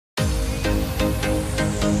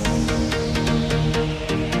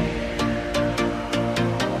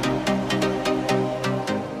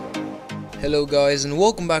Hello guys and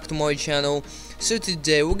welcome back to my channel. So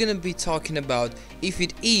today we're gonna be talking about if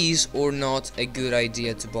it is or not a good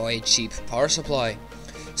idea to buy a cheap power supply.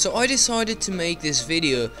 So I decided to make this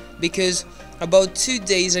video because about 2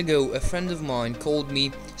 days ago a friend of mine called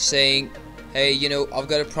me saying, hey, I've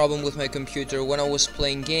got a problem with my computer. When I was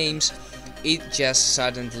playing games it just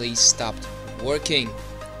suddenly stopped working.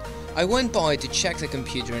 I went by to check the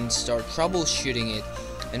computer and start troubleshooting it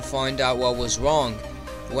and find out what was wrong.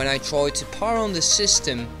 When I tried to power on the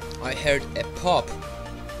system, I heard a pop,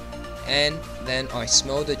 and then I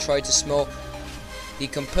tried to smell the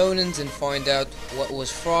components and find out what was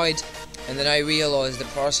fried, and then I realized the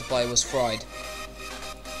power supply was fried.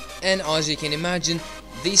 And as you can imagine,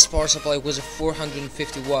 this power supply was a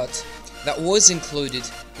 450 watts that was included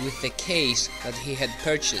with the case that he had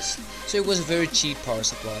purchased, so it was a very cheap power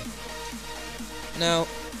supply. Now,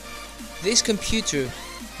 this computer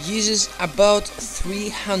uses about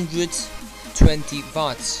 320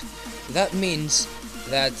 watts. That means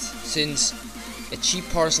that since a cheap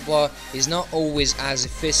power supply is not always as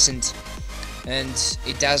efficient and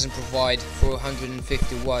it doesn't provide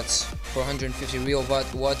 450 watts, 450 real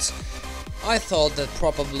watts, I thought that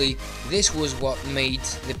probably this was what made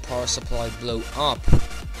the power supply blow up.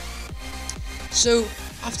 So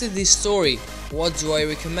after this story, what do I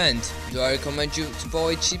recommend? Do I recommend you to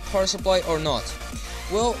buy a cheap power supply or not?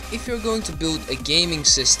 Well, if you're going to build a gaming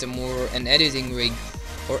system or an editing rig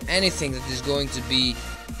or anything that is going to be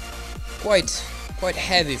quite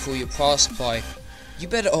heavy for your power supply, you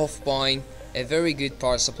better off buying a very good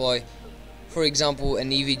power supply. For example,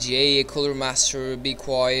 an EVGA, a Cooler Master, Be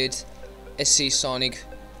Quiet, a Seasonic,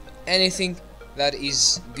 anything that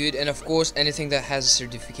is good, and of course anything that has a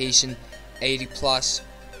certification 80 plus,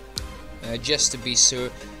 just to be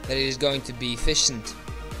sure that it is going to be efficient.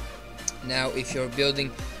 Now, if you're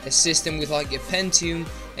building a system with like a Pentium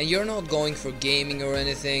and you're not going for gaming or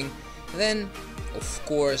anything, then of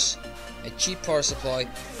course a cheap power supply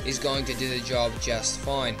is going to do the job just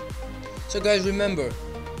fine. So guys, remember,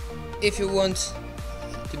 if you want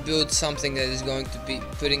to build something that is going to be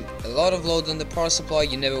putting a lot of load on the power supply,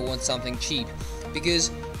 you never want something cheap,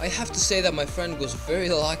 because I have to say that my friend was very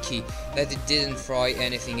lucky that it didn't fry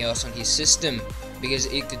anything else on his system, because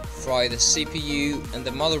it could fry the CPU and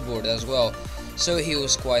the motherboard as well, so he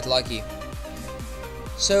was quite lucky.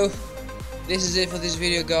 So this is it for this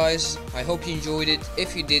video guys. I hope you enjoyed it.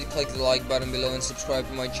 If you did, click the like button below and subscribe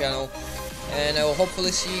to my channel, and I will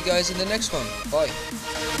hopefully see you guys in the next one. Bye.